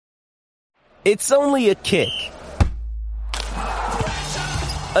It's only a kick,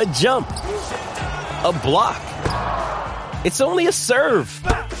 a jump, a block. It's only a serve.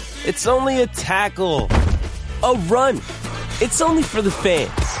 It's only a tackle, a run. It's only for the fans.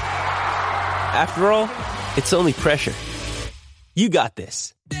 After all, it's only pressure. You got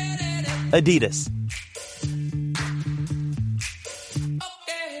this. Adidas.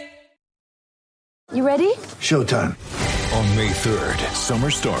 You ready? Showtime. On May 3rd, summer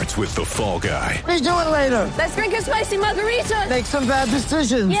starts with The Fall Guy. Let's do it later. Let's drink a spicy margarita. Make some bad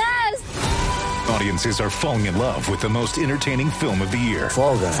decisions. Yes! Audiences are falling in love with the most entertaining film of the year.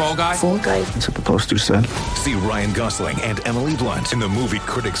 Fall Guy. Fall Guy? Fall Guy. That's what the poster said. See Ryan Gosling and Emily Blunt in the movie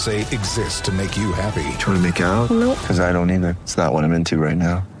critics say exists to make you happy. Trying to make it out? Nope. Because I don't either. It's not what I'm into right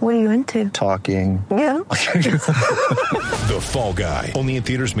now. What are you into? Talking. Yeah. The Fall Guy. Only in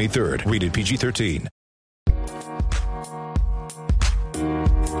theaters May 3rd. Rated PG-13.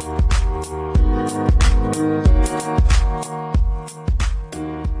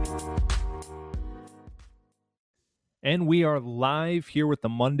 And we are live here with the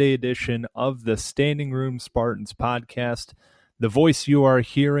Monday edition of the Standing Room Spartans podcast. The voice you are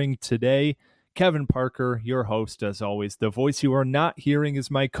hearing today, Kevin Parker, your host as always. The voice you are not hearing is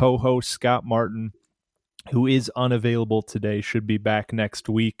my co-host, Scott Martin, who is unavailable today, should be back next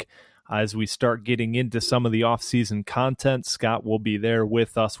week. As we start getting into some of the off-season content, Scott will be there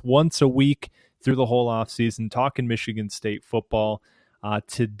with us once a week through the whole off-season, talking Michigan State football.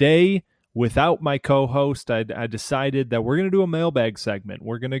 Today, without my co-host, I decided that we're going to do a mailbag segment.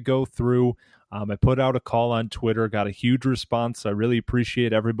 We're going to go through, I put out a call on Twitter, got a huge response. I really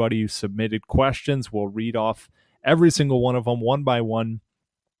appreciate everybody who submitted questions. We'll read off every single one of them one by one.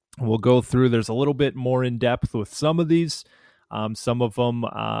 We'll go through. There's a little bit more in depth with some of these. Some of them,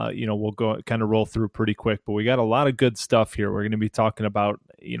 we'll go kind of roll through pretty quick, but we got a lot of good stuff here. We're going to be talking about,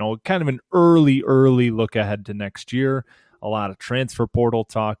 kind of an early look ahead to next year. A lot of transfer portal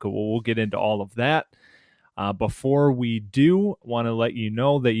talk. We'll get into all of that. Before we do, want to let you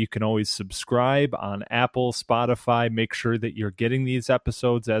know that you can always subscribe on Apple, Spotify. Make sure that you're getting these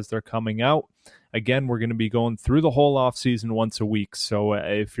episodes as they're coming out. Again, we're going to be going through the whole offseason once a week. So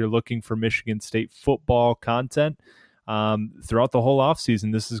if you're looking for Michigan State football content throughout the whole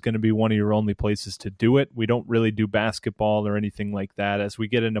offseason, this is going to be one of your only places to do it. We don't really do basketball or anything like that. As we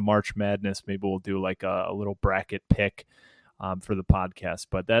get into March Madness, maybe we'll do like a little bracket pick for the podcast,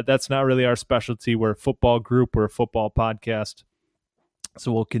 but that's not really our specialty. We're a football group. We're a football podcast.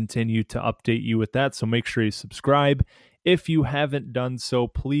 So we'll continue to update you with that. So make sure you subscribe. If you haven't done so,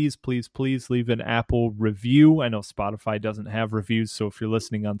 please leave an Apple review. I know Spotify doesn't have reviews. So if you're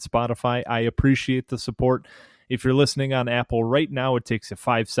listening on Spotify, I appreciate the support. If you're listening on Apple right now, it takes you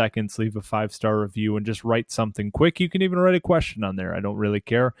 5 seconds. Leave a 5-star review and just write something quick. You can even write a question on there. I don't really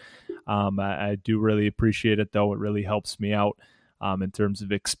care. I do really appreciate it, though. It really helps me out in terms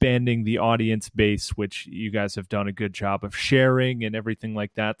of expanding the audience base, which you guys have done a good job of sharing and everything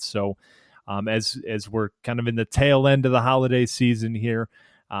like that. So as we're kind of in the tail end of the holiday season here,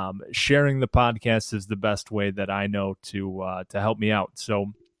 sharing the podcast is the best way that I know to help me out. So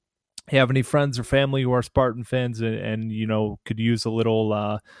you have any friends or family who are Spartan fans and could use a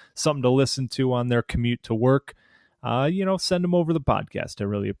little something to listen to on their commute to work, send them over the podcast. I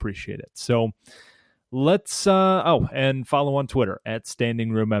really appreciate it. So let's and follow on Twitter at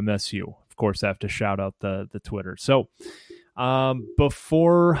Standing Room MSU. Of course, I have to shout out the Twitter. So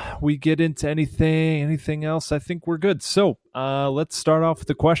before we get into anything else, I think we're good. So let's start off with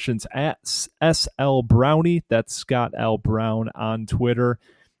the questions at SL Brownie. That's Scott L. Brown on Twitter.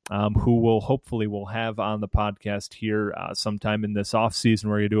 Who we'll have on the podcast here sometime in this off season.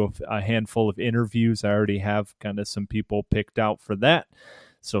 We're going to do a handful of interviews. I already have kind of some people picked out for that.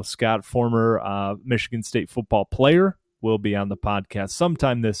 So Scott, former Michigan State football player, will be on the podcast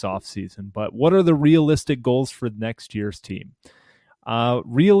sometime this off season. But what are the realistic goals for next year's team?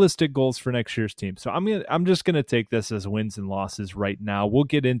 Realistic goals for next year's team. So I'm just going to take this as wins and losses right now. We'll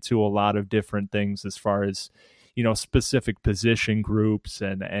get into a lot of different things as far as specific position groups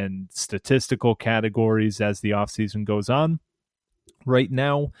and statistical categories as the offseason goes on. Right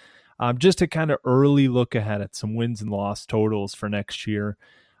now, just to kind of early look ahead at some wins and loss totals for next year.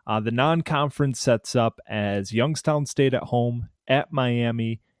 The non-conference sets up as Youngstown State at home, at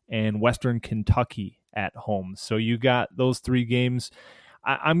Miami, and Western Kentucky at home. So you got those 3 games.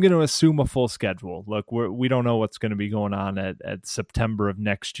 I'm going to assume a full schedule. Look, we don't know what's going to be going on at September of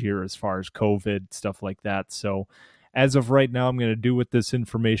next year as far as COVID, stuff like that. So as of right now, I'm going to do with this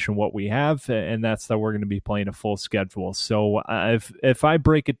information what we have, and that's that we're going to be playing a full schedule. So if I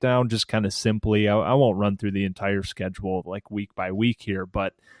break it down just kind of simply, I won't run through the entire schedule like week by week here,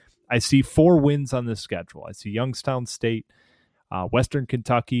 but I see 4 wins on the schedule. I see Youngstown State, Western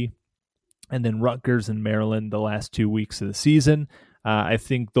Kentucky, and then Rutgers and Maryland the last 2 weeks of the season. I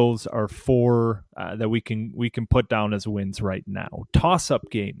think those are 4 that we can put down as wins right now. Toss-up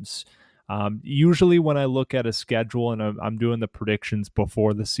games. Usually when I look at a schedule and I'm doing the predictions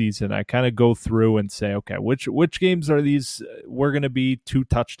before the season, I kind of go through and say, okay, which games are these? We're going to be 2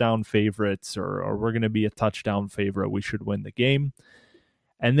 touchdown favorites, or we're going to be a touchdown favorite. We should win the game.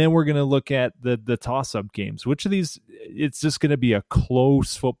 And then we're going to look at the toss-up games. Which of these, it's just going to be a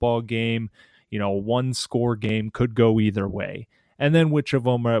close football game, 1-score game, could go either way. And then which of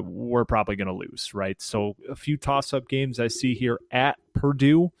them we're probably going to lose, right? So a few toss-up games I see here at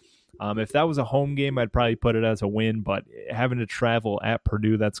Purdue. If that was a home game, I'd probably put it as a win, but having to travel at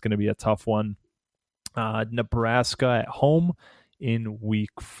Purdue, that's going to be a tough one. Nebraska at home in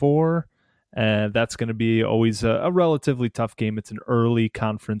week 4. That's going to be always a relatively tough game. It's an early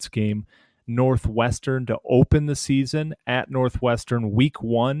conference game. Northwestern to open the season at Northwestern week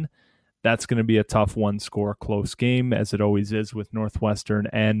 1. That's going to be a tough 1-score close game, as it always is with Northwestern.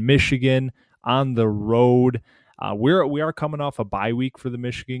 And Michigan on the road. We are coming off a bye week for the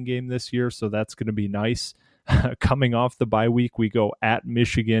Michigan game this year, so that's going to be nice. Coming off the bye week, we go at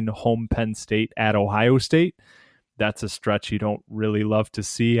Michigan, home Penn State, at Ohio State. That's a stretch you don't really love to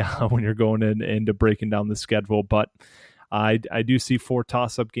see when you're going into breaking down the schedule, but I do see 4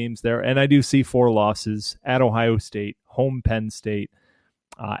 toss-up games there, and I do see 4 losses at Ohio State, home Penn State,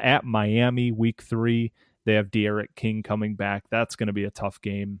 at Miami, week 3. They have D'Eriq King coming back. That's going to be a tough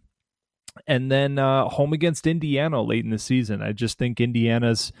game. And then home against Indiana late in the season. I just think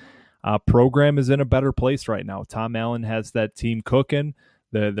Indiana's program is in a better place right now. Tom Allen has that team cooking.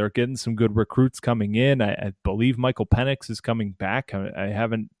 They're getting some good recruits coming in. I believe Michael Penix is coming back. I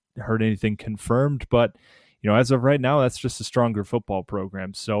haven't heard anything confirmed, but as of right now, that's just a stronger football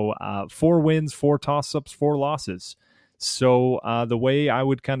program. So 4 wins, 4 toss-ups, 4 losses. So the way I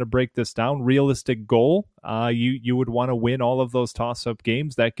would kind of break this down, realistic goal, you would want to win all of those toss-up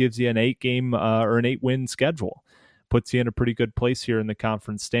games. That gives you an 8-game or an 8-win schedule. Puts you in a pretty good place here in the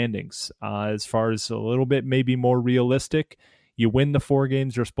conference standings. As far as a little bit maybe more realistic, you win the 4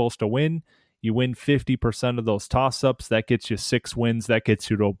 games you're supposed to win. You win 50% of those toss-ups. That gets you 6 wins. That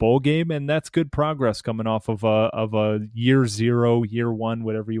gets you to a bowl game, and that's good progress coming off of a year 0, year 1,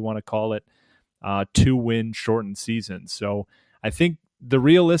 whatever you want to call it. 2-win shortened season. So I think the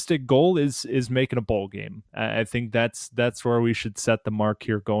realistic goal is making a bowl game. I think that's where we should set the mark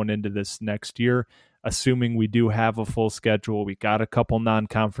here going into this next year, assuming we do have a full schedule. We got a couple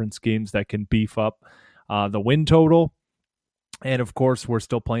non-conference games that can beef up the win total. And of course, we're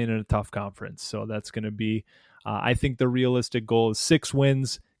still playing in a tough conference. So that's going to be, I think the realistic goal is 6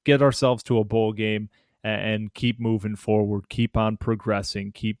 wins, get ourselves to a bowl game, and keep moving forward, keep on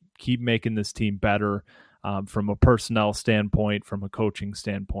progressing, keep making this team better from a personnel standpoint, from a coaching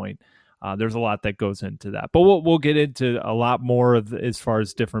standpoint. There's a lot that goes into that, but we'll get into a lot more of as far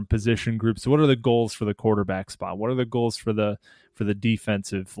as different position groups. What are the goals for the quarterback spot? What are the goals for the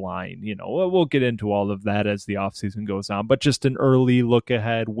defensive line? We'll get into all of that as the offseason goes on, but just an early look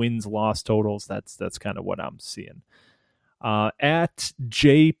ahead, wins, loss totals. That's kind of what I'm seeing. At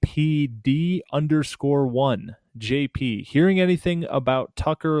JPD_1, JP, hearing anything about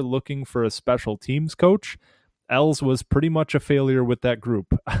Tucker looking for a special teams coach? Els was pretty much a failure with that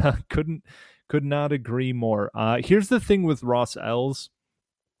group. Could not agree more. Here's the thing with Ross Els.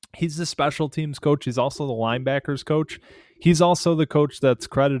 He's the special teams coach. He's also the linebackers coach. He's also the coach that's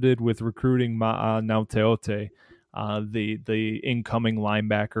credited with recruiting Nauteote, the incoming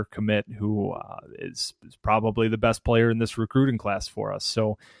linebacker commit, who is probably the best player in this recruiting class for us.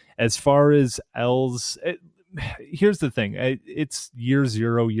 So as far as Els, here's the thing. It's year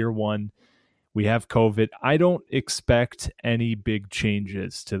 0, year 1. We have COVID. I don't expect any big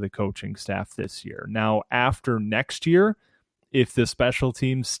changes to the coaching staff this year. Now, after next year, if the special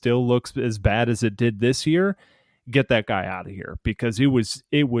team still looks as bad as it did this year, get that guy out of here, because it was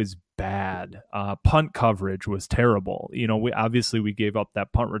bad. Punt coverage was terrible. We gave up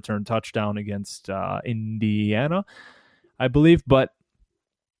that punt return touchdown against Indiana, I believe, but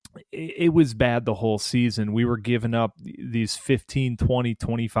it was bad the whole season. We were giving up these 15, 20,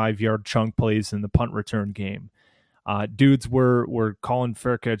 25-yard chunk plays in the punt return game. Dudes were calling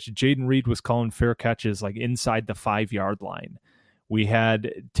fair catch. Jaden Reed was calling fair catches like inside the 5-yard line. We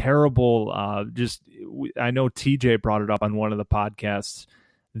had terrible, I know TJ brought it up on one of the podcasts,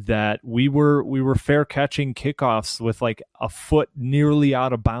 that we were fair catching kickoffs with like a foot nearly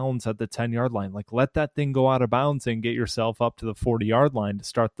out of bounds at the 10-yard line. Like, let that thing go out of bounds and get yourself up to the 40-yard line to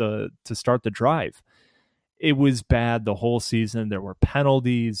start the drive. It was bad the whole season. There were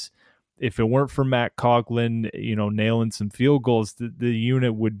penalties. if it weren't for Matt Coughlin, nailing some field goals, the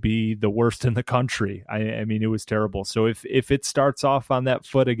unit would be the worst in the country. I mean, it was terrible. So if it starts off on that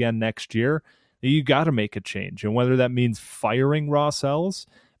foot again next year, you got to make a change. And whether that means firing Ross Ells,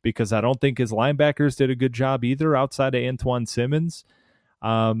 because I don't think his linebackers did a good job either outside of Antoine Simmons.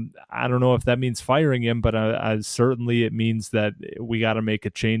 I don't know if that means firing him, but certainly it means that we got to make a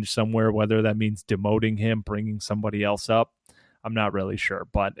change somewhere, whether that means demoting him, bringing somebody else up. I'm not really sure.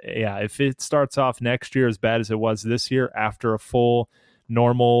 But yeah, if it starts off next year as bad as it was this year after a full,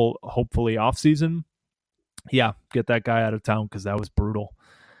 normal, hopefully offseason, yeah, get that guy out of town because that was brutal.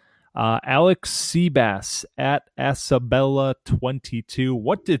 Alex Seabass at Asabella22.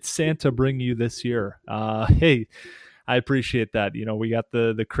 What did Santa bring you this year? Hey, I appreciate that. We got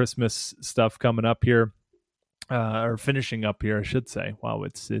the Christmas stuff coming up here, or finishing up here, I should say. Wow,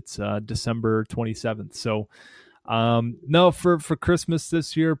 it's December 27th. So, no, for Christmas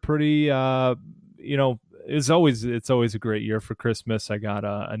this year, pretty, it's always a great year for Christmas. I got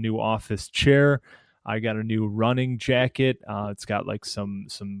a new office chair. I got a new running jacket. It's got like some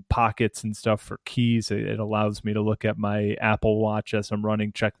pockets and stuff for keys. It allows me to look at my Apple Watch as I'm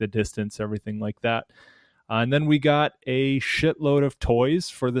running, check the distance, everything like that. And then we got a shitload of toys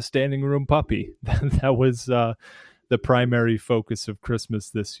for the standing room puppy. That was the primary focus of Christmas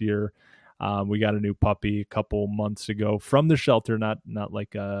this year. We got a new puppy a couple months ago from the shelter, not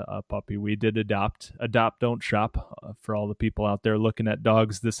like a puppy. We did adopt, don't shop, for all the people out there looking at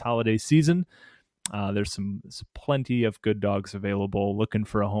dogs this holiday season. There's plenty of good dogs available looking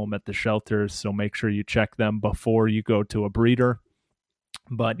for a home at the shelters, so make sure you check them before you go to a breeder.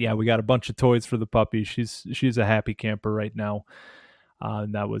 But yeah, we got a bunch of toys for the puppy. She's a happy camper right now.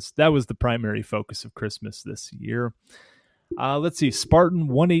 And that was the primary focus of Christmas this year. Let's see. Spartan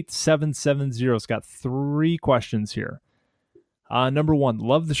 18770's got 3 questions here. Number 1,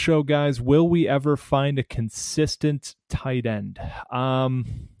 love the show, guys. Will we ever find a consistent tight end?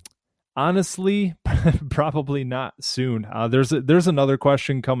 Honestly, probably not soon. There's another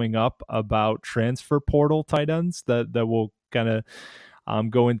question coming up about transfer portal tight ends that will kind of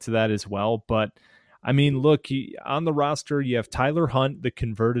go into that as well. But I mean, look, on the roster, you have Tyler Hunt, the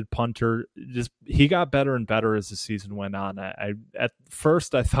converted punter. He got better and better as the season went on. At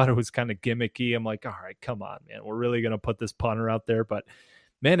first, I thought it was kind of gimmicky. I'm like, all right, come on, man. We're really going to put this punter out there. But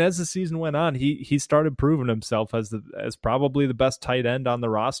man, as the season went on, he started proving himself as probably the best tight end on the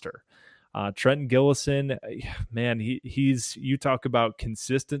roster. Trenton Gillison, man, he's you talk about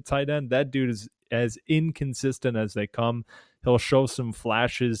consistent tight end. That dude is as inconsistent as they come. He'll show some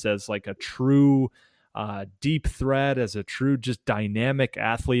flashes as like a true deep threat, as a true just dynamic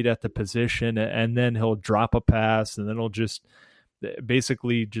athlete at the position, and then he'll drop a pass, and then he'll just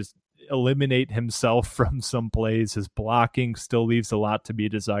basically just eliminate himself from some plays. His blocking still leaves a lot to be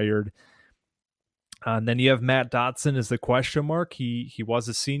desired. And then you have Matt Dotson as the question mark. He was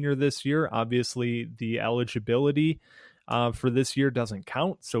a senior this year. Obviously, the eligibility for this year doesn't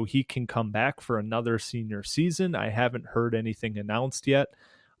count, so he can come back for another senior season. I haven't heard anything announced yet.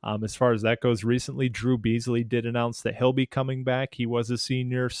 As far as that goes, recently, Drew Beasley did announce that he'll be coming back. He was a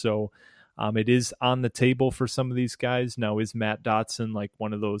senior, so it is on the table for some of these guys. Now, is Matt Dotson like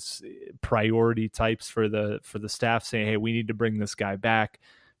one of those priority types for the staff saying, hey, we need to bring this guy back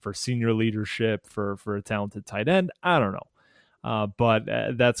for senior leadership, for a talented tight end? I don't know. But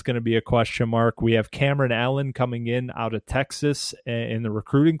that's going to be a question mark. We have Cameron Allen coming in out of Texas in the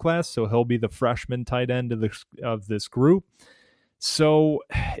recruiting class, so he'll be the freshman tight end of this group. So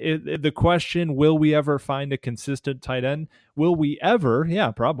the question, will we ever find a consistent tight end? Will we ever? Yeah,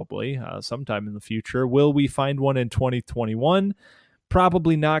 probably sometime in the future. Will we find one in 2021?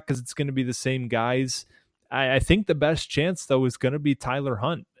 Probably not, because it's going to be the same guys. I think the best chance, though, is going to be Tyler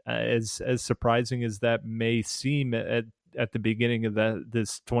Hunt. As surprising as that may seem at the beginning of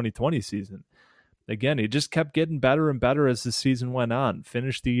this 2020 season. Again, he just kept getting better and better as the season went on.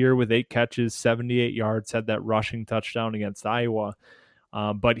 Finished the year with 8 catches, 78 yards, had that rushing touchdown against Iowa.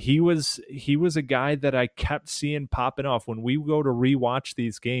 But he was a guy that I kept seeing popping off when we go to rewatch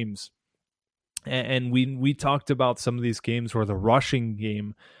these games. And we talked about some of these games where the rushing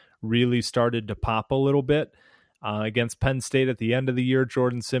game really started to pop a little bit. Against Penn State at the end of the year,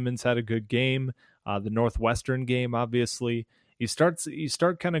 Jordan Simmons had a good game. The Northwestern game, obviously. You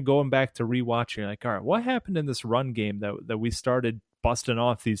start kind of going back to rewatching, like, all right, what happened in this run game that we started busting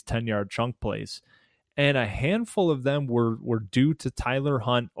off these 10-yard chunk plays? And a handful of them were due to Tyler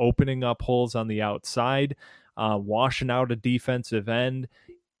Hunt opening up holes on the outside, washing out a defensive end.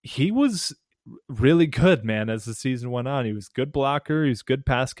 He was really good, man, as the season went on. He was good blocker. He was good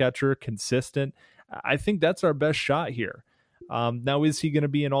pass catcher, consistent. I think that's our best shot here. Now, is he going to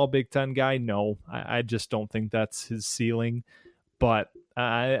be an all Big Ten guy? No, I just don't think that's his ceiling. But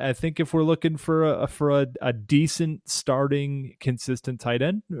I think if we're looking for a decent starting consistent tight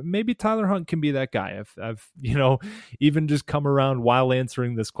end, maybe Tyler Hunt can be that guy. I've even just come around while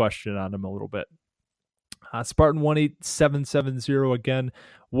answering this question on him a little bit. Spartan 18770 again.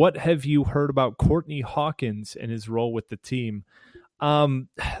 What have you heard about Courtney Hawkins and his role with the team? I'm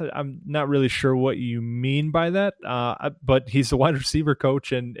not really sure what you mean by that, but he's a wide receiver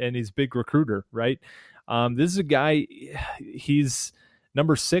coach and he's a big recruiter, right? This is a guy, he's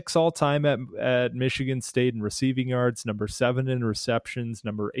number 6 all time at Michigan State in receiving yards, number 7 in receptions,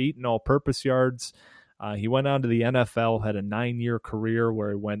 number 8 in all-purpose yards. He went on to the NFL, had a 9-year career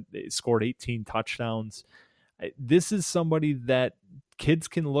where he scored 18 touchdowns. This is somebody that kids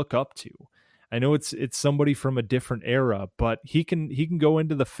can look up to. I know it's somebody from a different era, but he can go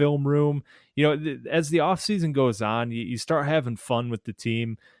into the film room. As the offseason goes on, you start having fun with the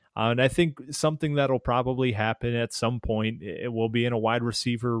team. And I think something that'll probably happen at some point, it will be in a wide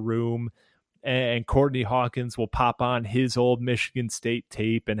receiver room, and Courtney Hawkins will pop on his old Michigan State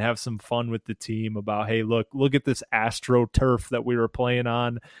tape and have some fun with the team about, hey, look at this Astro turf that we were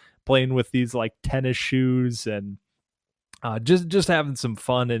playing with these like tennis shoes, and just having some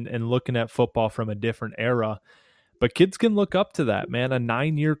fun and looking at football from a different era. But kids can look up to that, man. A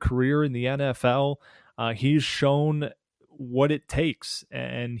 9-year career in the NFL. He's shown what it takes,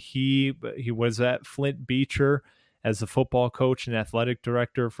 and he was at Flint Beecher as a football coach and athletic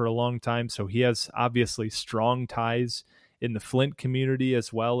director for a long time, so he has obviously strong ties in the Flint community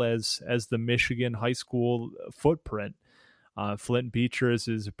as well as the Michigan high school footprint. Flint Beecher is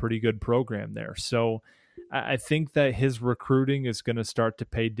a pretty good program there, so I think that his recruiting is going to start to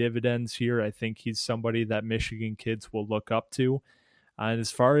pay dividends here. I think he's somebody that Michigan kids will look up to. And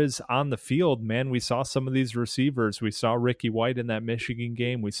as far as on the field, man, we saw some of these receivers. We saw Ricky White in that Michigan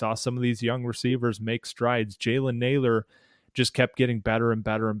game. We saw some of these young receivers make strides. Jalen Naylor just kept getting better and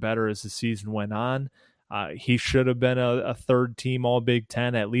better and better as the season went on. He should have been a third team All Big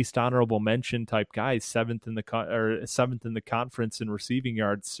Ten, at least honorable mention type guy, seventh in the conference in receiving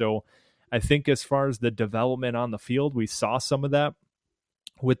yards. So I think as far as the development on the field, we saw some of that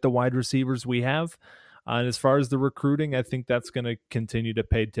with the wide receivers we have. And as far as the recruiting, I think that's going to continue to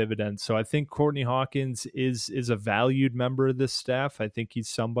pay dividends. So I think Courtney Hawkins is a valued member of this staff. I think he's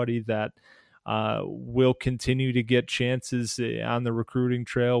somebody that will continue to get chances on the recruiting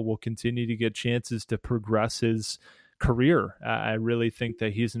trail, will continue to get chances to progress his career. I really think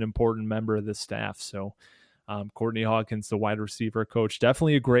that he's an important member of the staff. So Courtney Hawkins, the wide receiver coach,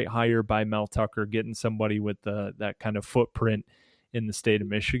 definitely a great hire by Mel Tucker, getting somebody with that kind of footprint in the state of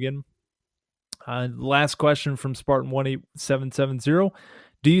Michigan. Last question from Spartan 18770.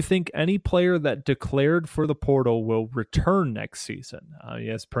 Do you think any player that declared for the portal will return next season?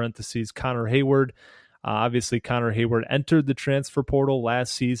 Yes, parentheses, Connor Hayward. Obviously, Connor Hayward entered the transfer portal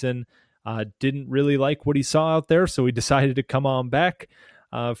last season. Didn't really like what he saw out there, so he decided to come on back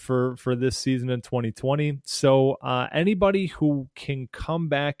for this season in 2020. So anybody who can come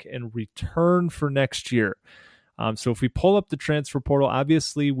back and return for next year. So if we pull up the transfer portal,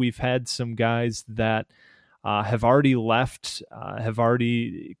 obviously we've had some guys that have already left, have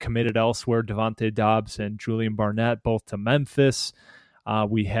already committed elsewhere. Devontae Dobbs and Julian Barnett, both to Memphis.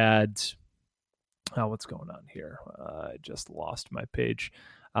 We had, what's going on here? I just lost my page.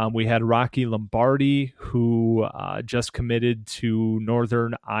 We had Rocky Lombardi, who just committed to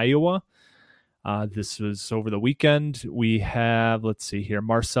Northern Iowa. This was over the weekend. We have, let's see here,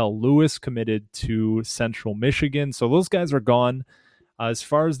 Marcel Lewis committed to Central Michigan. So those guys are gone. As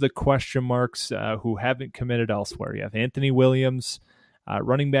far as the question marks who haven't committed elsewhere, you have Anthony Williams,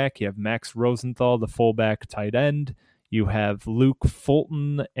 running back. You have Max Rosenthal, the fullback tight end. You have Luke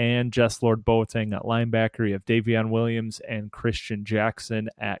Fulton and Jess Lord Boateng at linebacker. You have Davion Williams and Christian Jackson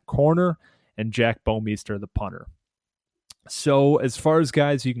at corner, and Jack Bomeister, the punter. So as far as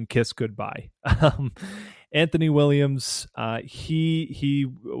guys you can kiss goodbye, Anthony Williams, he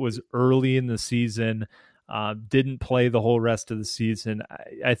was early in the season, didn't play the whole rest of the season.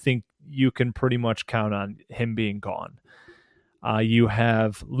 I think you can pretty much count on him being gone. You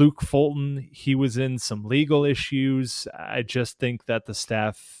have Luke Fulton. He was in some legal issues. I just think that the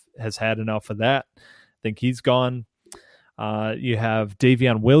staff has had enough of that. I think he's gone. You have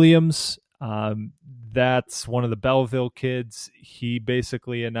Davion Williams. That's one of the Belleville kids. He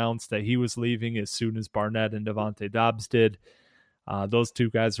basically announced that he was leaving as soon as Barnett and Devontae Dobbs did. Those two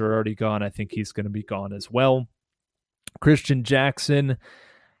guys are already gone. I think he's going to be gone as well. Christian Jackson,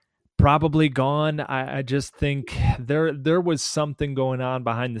 probably gone. I just think there was something going on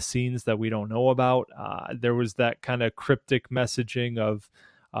behind the scenes that we don't know about. There was that kind of cryptic messaging of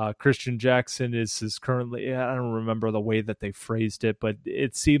Christian Jackson is currently, I don't remember the way that they phrased it, but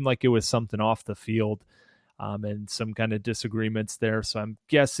it seemed like it was something off the field. And some kind of disagreements there. So I'm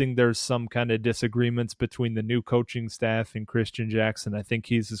guessing there's some kind of disagreements between the new coaching staff and Christian Jackson. I think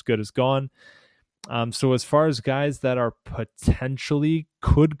he's as good as gone. So as far as guys that are potentially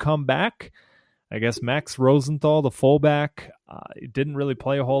could come back, I guess Max Rosenthal, the fullback, didn't really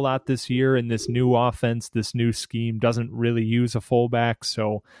play a whole lot this year in this new offense. This new scheme doesn't really use a fullback,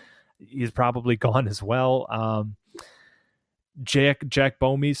 so he's probably gone as well. Jack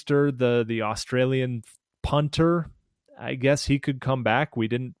Bouwmeester, the Australian punter, I guess he could come back. We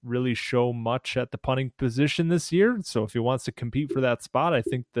didn't really show much at the punting position this year, so if he wants to compete for that spot, I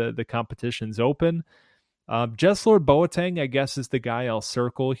think the competition's open. Jesslord Boateng, I guess, is the guy I'll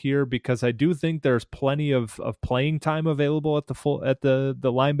circle here because I do think there's plenty of playing time available at the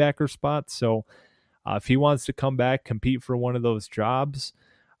linebacker spot. So if he wants to come back, compete for one of those jobs,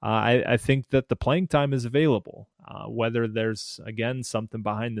 I think that the playing time is available. Whether there's, again, something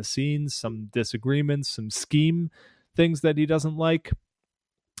behind the scenes, some disagreements, some scheme things that he doesn't like,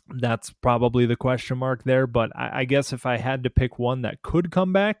 that's probably the question mark there. But I guess if I had to pick one that could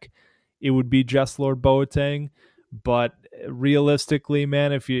come back, it would be Jesslord Boateng. But realistically,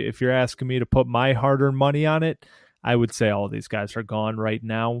 man, if you're asking me to put my hard-earned money on it, I would say all of these guys are gone right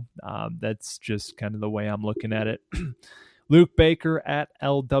now. That's just kind of the way I'm looking at it. Luke Baker at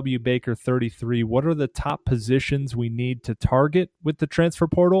LW Baker 33. What are the top positions we need to target with the transfer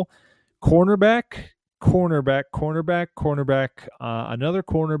portal? Cornerback, another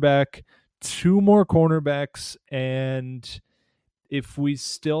cornerback, two more cornerbacks, and if we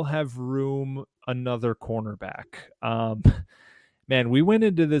still have room, another cornerback. Man, we went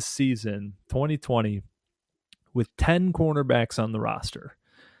into this season, 2020, with 10 cornerbacks on the roster.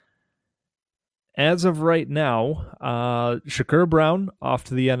 As of right now, Shakur Brown off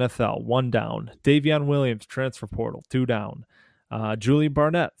to the NFL, 1 down. Davion Williams, transfer portal, 2 down. Julian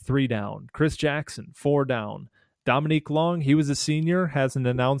Barnett, 3 down. Chris Jackson, 4 down. Dominique Long, he was a senior, hasn't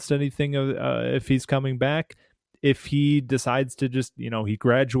announced anything if he's coming back. If he decides to just, he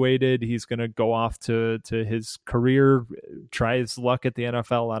graduated, he's going to go off to his career, try his luck at the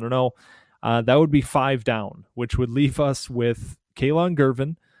NFL, I don't know. That would be 5 down, which would leave us with Kalon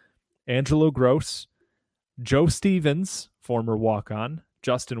Gervin, Angelo Gross, Joe Stevens, former walk-on,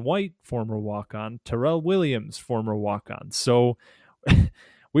 Justin White, former walk-on, Terrell Williams, former walk-on. So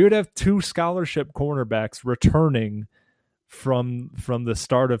we would have 2 scholarship cornerbacks returning from the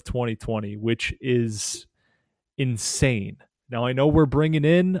start of 2020, which is insane. Now I know we're bringing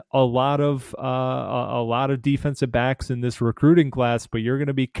in a lot of defensive backs in this recruiting class, but you're going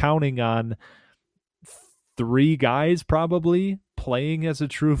to be counting on 3 guys probably playing as a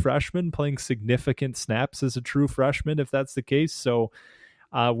true freshman, playing significant snaps as a true freshman, if that's the case. So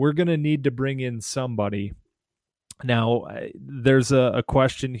we're going to need to bring in somebody. Now, there's a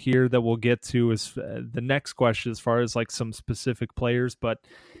question here that we'll get to is the next question as far as like some specific players. But,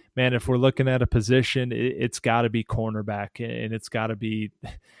 man, if we're looking at a position, it's got to be cornerback, and it's got to be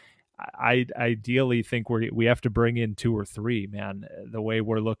I ideally think we have to bring in 2 or 3, man, the way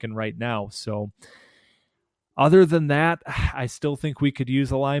we're looking right now. So other than that, I still think we could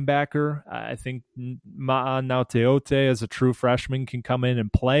use a linebacker. I think Ma'an Nauteote as a true freshman can come in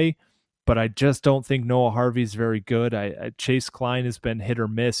and play, but I just don't think Noah Harvey's very good. Chase Klein has been hit or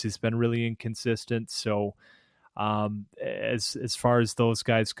miss. He's been really inconsistent. So as far as those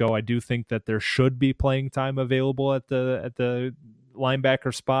guys go, I do think that there should be playing time available at the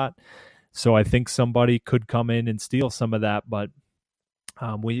linebacker spot. So I think somebody could come in and steal some of that, but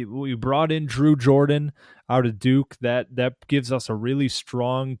we brought in Drew Jordan out of Duke. That gives us a really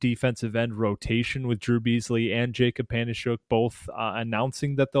strong defensive end rotation with Drew Beasley and Jacob Panishuk both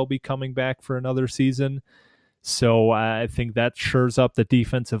announcing that they'll be coming back for another season. So I think that shores up the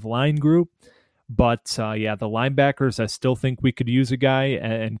defensive line group. But the linebackers, I still think we could use a guy,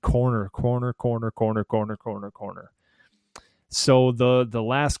 and corner. So the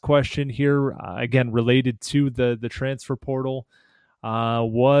last question here, again related to the transfer portal,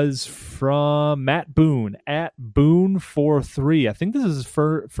 was from Matt Boone at Boone43. I think this is his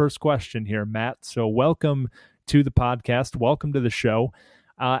first question here, Matt. So welcome to the podcast. Welcome to the show.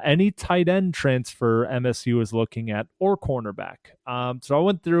 Any tight end transfer MSU is looking at, or cornerback? So I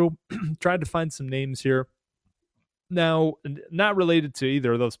went through, tried to find some names here. Now, not related to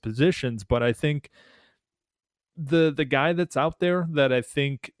either of those positions, but I think the guy that's out there that I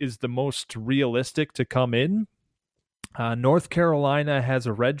think is the most realistic to come in North Carolina has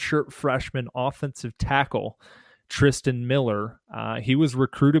a redshirt freshman offensive tackle, Tristan Miller. He was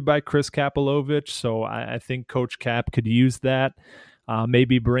recruited by Chris Kapilovic, so I think Coach Cap could use that.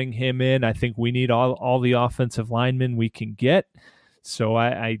 Maybe bring him in. I think we need all the offensive linemen we can get. So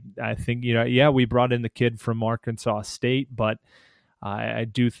I think, we brought in the kid from Arkansas State, but I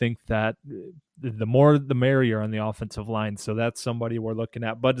do think that the more the merrier on the offensive line. So that's somebody we're looking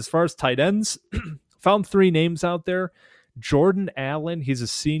at. But as far as tight ends, found 3 names out there. Jordan Allen, he's a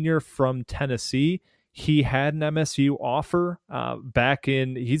senior from Tennessee. He had an MSU offer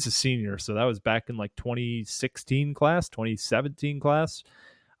he's a senior, so that was back in like 2016 class, 2017 class.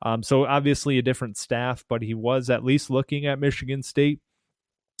 So obviously a different staff, but he was at least looking at Michigan State.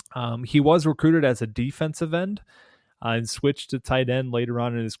 He was recruited as a defensive end and switched to tight end later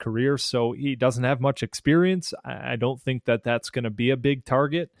on in his career, so he doesn't have much experience. I don't think that that's going to be a big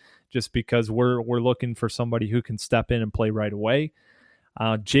target just because we're looking for somebody who can step in and play right away.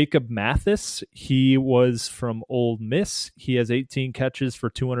 Jacob Mathis, he was from Ole Miss. He has 18 catches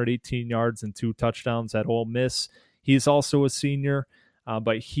for 218 yards and 2 touchdowns at Ole Miss. He's also a senior,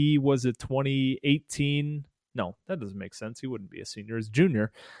 but he was a 2018. No, that doesn't make sense. He wouldn't be a senior. He's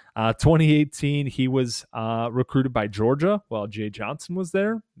junior. 2018, he was recruited by Georgia while Jay Johnson was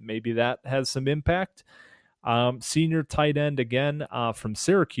there. Maybe that has some impact. Senior tight end again from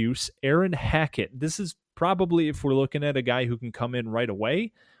Syracuse, Aaron Hackett. This is probably, if we're looking at a guy who can come in right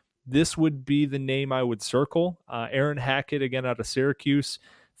away, this would be the name I would circle. Aaron Hackett, again, out of Syracuse,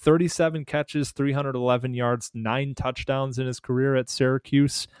 37 catches, 311 yards, 9 touchdowns in his career at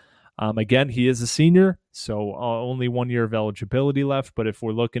Syracuse. Again, he is a senior, so only 1 year of eligibility left. But if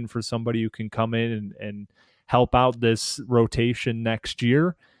we're looking for somebody who can come in and help out this rotation next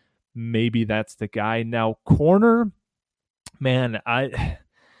year, maybe that's the guy. Now, corner, man,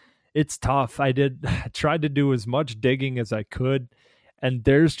 it's tough. I tried to do as much digging as I could, and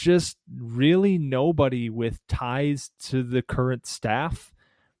there's just really nobody with ties to the current staff.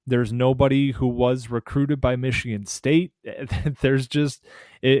 There's nobody who was recruited by Michigan State. There's just,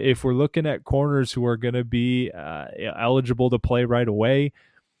 if we're looking at corners who are going to be eligible to play right away,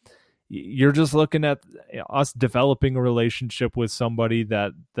 you're just looking at us developing a relationship with somebody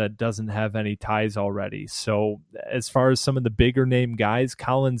that doesn't have any ties already. So as far as some of the bigger name guys,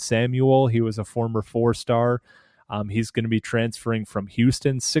 Colin Samuel, he was a former 4-star. He's going to be transferring from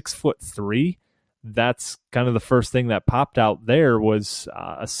Houston, 6'3". That's kind of the first thing that popped out there was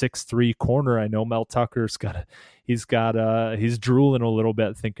a 6'3" corner. I know Mel Tucker's he's drooling a little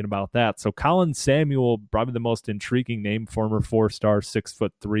bit thinking about that. So Colin Samuel, probably the most intriguing name, former 4-star,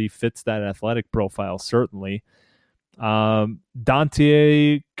 6'3", fits that athletic profile, certainly.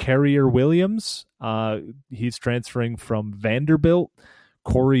 Dante Carrier-Williams, he's transferring from Vanderbilt.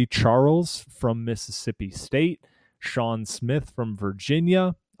 Corey Charles from Mississippi State. Sean Smith from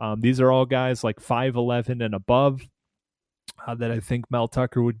Virginia. These are all guys like 5'11" and above that I think Mel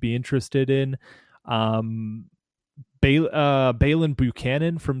Tucker would be interested in. Balin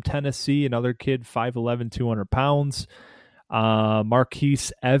Buchanan from Tennessee, another kid, 5'11", 200 pounds.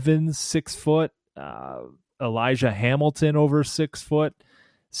 Marquise Evans, 6 foot. Elijah Hamilton, over 6 foot.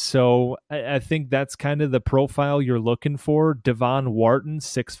 So I think that's kind of the profile you're looking for. Devon Wharton,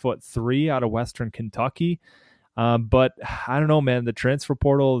 6'3", out of Western Kentucky. But I don't know, man, the transfer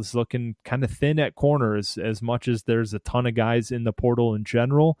portal is looking kind of thin at corners as much as there's a ton of guys in the portal in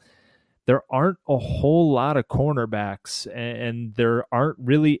general. There aren't a whole lot of cornerbacks, and there aren't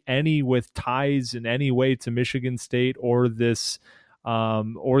really any with ties in any way to Michigan State or this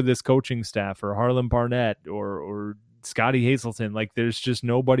coaching staff or Harlan Barnett or Scotty Hazelton. Like, there's just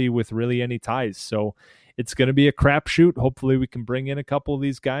nobody with really any ties. So it's going to be a crapshoot. Hopefully we can bring in a couple of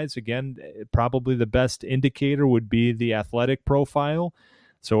these guys. Again, probably the best indicator would be the athletic profile.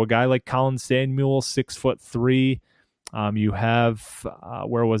 So a guy like Colin Samuel, 6'3". You have,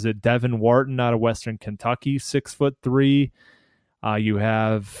 Devin Wharton out of Western Kentucky, 6'3". You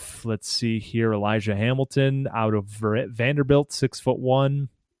have, let's see here, Elijah Hamilton out of Vanderbilt, 6'1".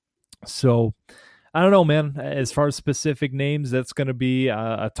 So I don't know, man. As far as specific names, that's going to be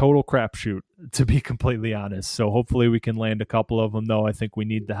a total crapshoot, to be completely honest. So hopefully we can land a couple of them, though. I think we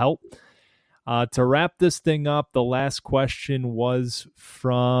need the help. To wrap this thing up, the last question was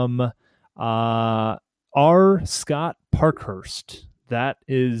from R. Scott Parkhurst. That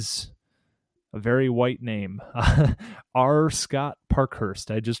is a very white name. R. Scott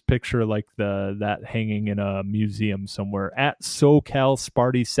Parkhurst. I just picture like that hanging in a museum somewhere. At SoCal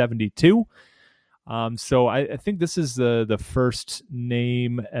Sparty 72. So I think this is the first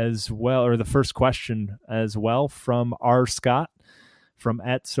name as well, or the first question as well, from R. Scott from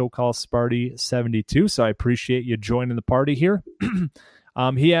 @SoCalSparty72. So I appreciate you joining the party here.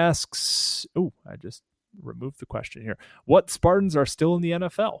 He asks, I just removed the question here. What Spartans are still in the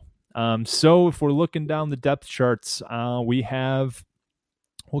NFL? So if we're looking down the depth charts, we'll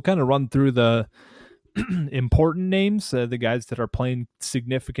kind of run through the important names, the guys that are playing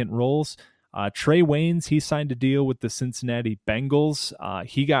significant roles. Trey Waynes, he signed a deal with the Cincinnati Bengals.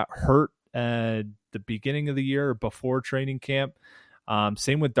 He got hurt at the beginning of the year before training camp.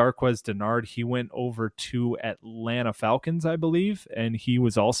 Same with Darqueze Dennard. He went over to Atlanta Falcons, I believe, and he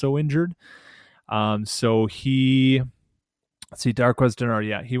was also injured. Darqueze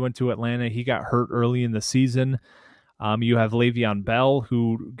Dennard, he went to Atlanta. He got hurt early in the season. You have Le'Veon Bell,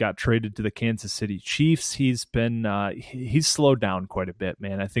 who got traded to the Kansas City Chiefs. He's slowed down quite a bit,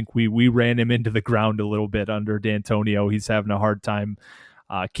 man. I think we ran him into the ground a little bit under D'Antonio. He's having a hard time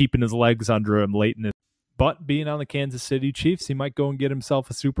keeping his legs under him late in his. But being on the Kansas City Chiefs, he might go and get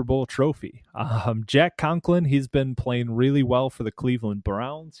himself a Super Bowl trophy. Jack Conklin, he's been playing really well for the Cleveland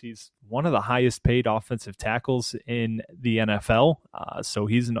Browns. He's one of the highest paid offensive tackles in the NFL. So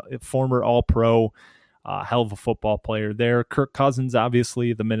he's a former All-Pro, hell of a football player there. Kirk Cousins,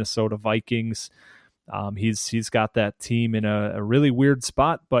 obviously, the Minnesota Vikings. He's got that team in a really weird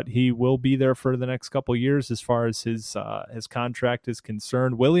spot, but he will be there for the next couple of years as far as his contract is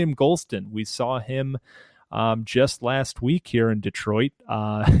concerned. William Golston, we saw him just last week here in Detroit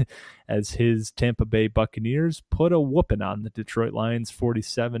as his Tampa Bay Buccaneers put a whooping on the Detroit Lions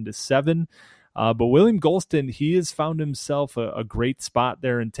 47-7. But William Golston, he has found himself a great spot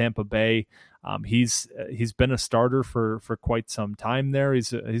there in Tampa Bay. He's been a starter for quite some time there.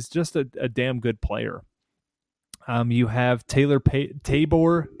 He's just a damn good player. You have Tabor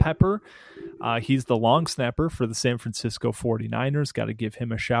Pepper. He's the long snapper for the San Francisco 49ers. Got to give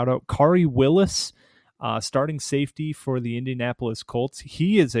him a shout out. Khari Willis, starting safety for the Indianapolis Colts.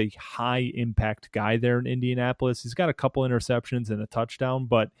 He is a high impact guy there in Indianapolis. He's got a couple interceptions and a touchdown,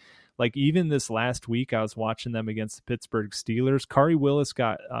 but like even this last week, I was watching them against the Pittsburgh Steelers. Khari Willis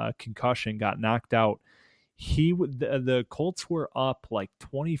got a concussion, got knocked out. The Colts were up like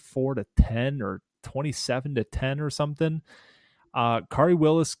 24-10 or 27-10 or something. Khari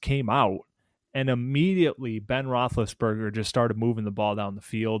Willis came out, and immediately Ben Roethlisberger just started moving the ball down the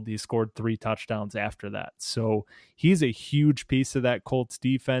field. He scored 3 touchdowns after that. So he's a huge piece of that Colts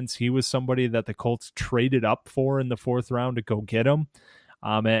defense. He was somebody that the Colts traded up for in the 4th round to go get him.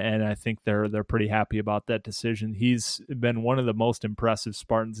 And I think they're pretty happy about that decision. He's been one of the most impressive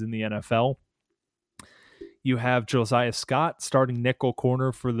Spartans in the NFL. You have Josiah Scott, starting nickel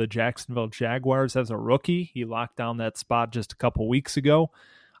corner for the Jacksonville Jaguars as a rookie. He locked down that spot just a couple weeks ago.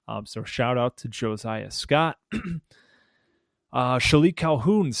 So shout out to Josiah Scott. Shalik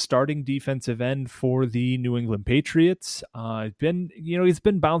Calhoun, starting defensive end for the New England Patriots. He's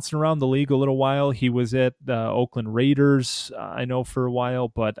been bouncing around the league a little while. He was at the Oakland Raiders, I know, for a while,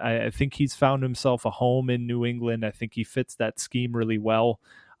 but I think he's found himself a home in New England. I think he fits that scheme really well.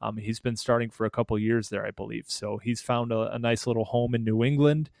 He's been starting for a couple years there, I believe. So he's found a nice little home in New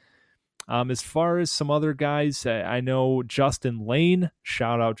England. As far as some other guys, I know Justin Lane.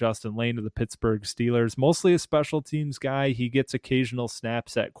 Shout out Justin Lane to the Pittsburgh Steelers. Mostly a special teams guy. He gets occasional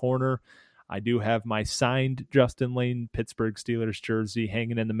snaps at corner. I do have my signed Justin Lane Pittsburgh Steelers jersey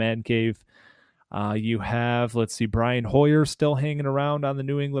hanging in the man cave. You have, Brian Hoyer still hanging around on the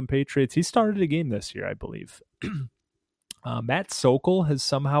New England Patriots. He started a game this year, I believe. Matt Sokol has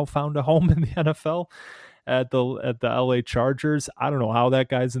somehow found a home in the NFL. At the LA Chargers. I don't know how that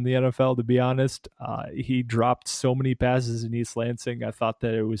guy's in the NFL, to be honest. He dropped so many passes in East Lansing. I thought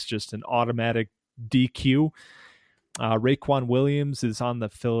that it was just an automatic DQ. Raekwon Williams is on the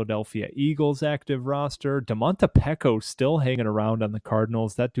Philadelphia Eagles active roster. DeMonte Pecco still hanging around on the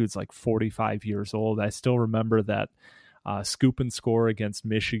Cardinals. That dude's like 45 years old. I still remember that scoop and score against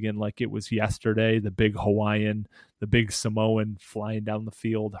Michigan like it was yesterday. The big Hawaiian, the big Samoan flying down the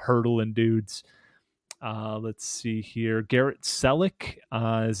field, hurdling dudes. Let's see here. Garrett Selleck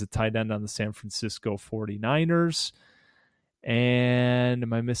is a tight end on the San Francisco 49ers. And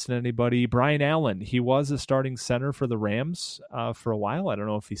am I missing anybody? Brian Allen. He was a starting center for the Rams for a while. I don't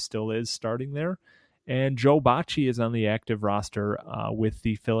know if he still is starting there. And Joe Bacci is on the active roster with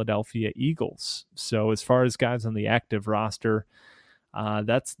the Philadelphia Eagles. So as far as guys on the active roster,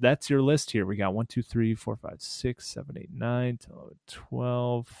 that's your list here. We got 1, 2, 3, 4, 5, 6, 7, 8, 9,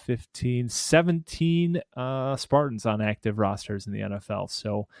 12, 15, 17 Spartans on active rosters in the NFL.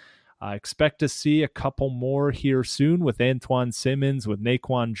 So I expect to see a couple more here soon with Antoine Simmons, with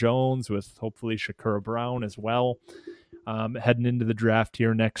Naquan Jones, with hopefully Shakura Brown as well, heading into the draft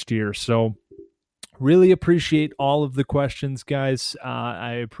here next year. So Really appreciate all of the questions, guys.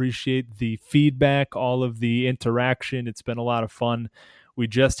 I appreciate the feedback, all of the interaction. It's been a lot of fun. We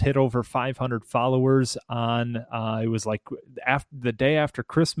just hit over 500 followers on, it was like the day after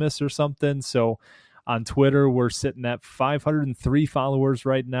Christmas or something. So on Twitter, we're sitting at 503 followers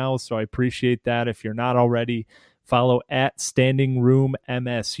right now. So I appreciate that. If you're not already, follow at Standing Room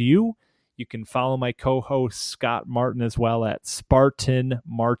MSU. You can follow my co-host Scott Martin as well at Spartan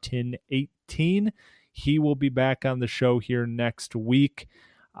Martin 18. He will be back on the show here next week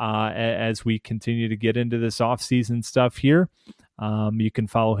as we continue to get into this off-season stuff here. You can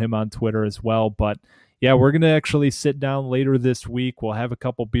follow him on Twitter as well. But yeah, we're going to actually sit down later this week. We'll have a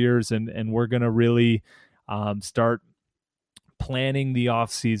couple beers and we're going to really start planning the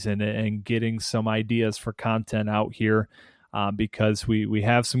off-season and getting some ideas for content out here. Because we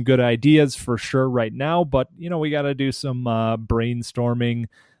have some good ideas for sure right now, but we got to do some brainstorming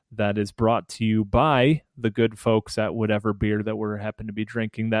that is brought to you by the good folks at whatever beer that we're happen to be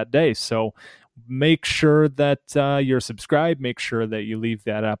drinking that day. So make sure that you're subscribed. Make sure that you leave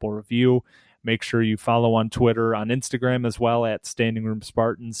that Apple review. Make sure you follow on Twitter, on Instagram as well at Standing Room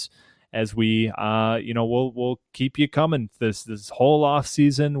Spartans. As we, we'll keep you coming this whole off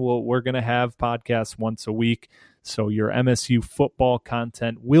season. We're going to have podcasts once a week. So your MSU football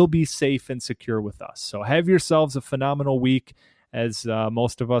content will be safe and secure with us. So have yourselves a phenomenal week as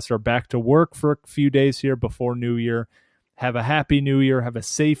most of us are back to work for a few days here before New Year. Have a happy New Year. Have a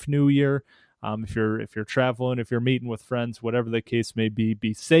safe New Year. If you're traveling, if you're meeting with friends, whatever the case may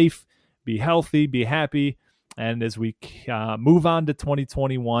be safe, be healthy, be happy. And as we move on to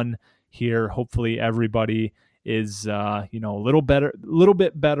 2021 here, hopefully everybody is a little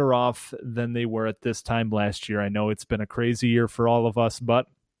bit better off than they were at this time last year. I know it's been a crazy year for all of us, but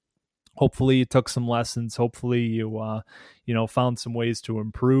hopefully you took some lessons. Hopefully you found some ways to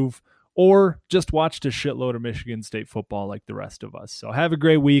improve, or just watched a shitload of Michigan State football like the rest of us. So have a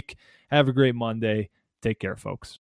great week. Have a great Monday. Take care, folks.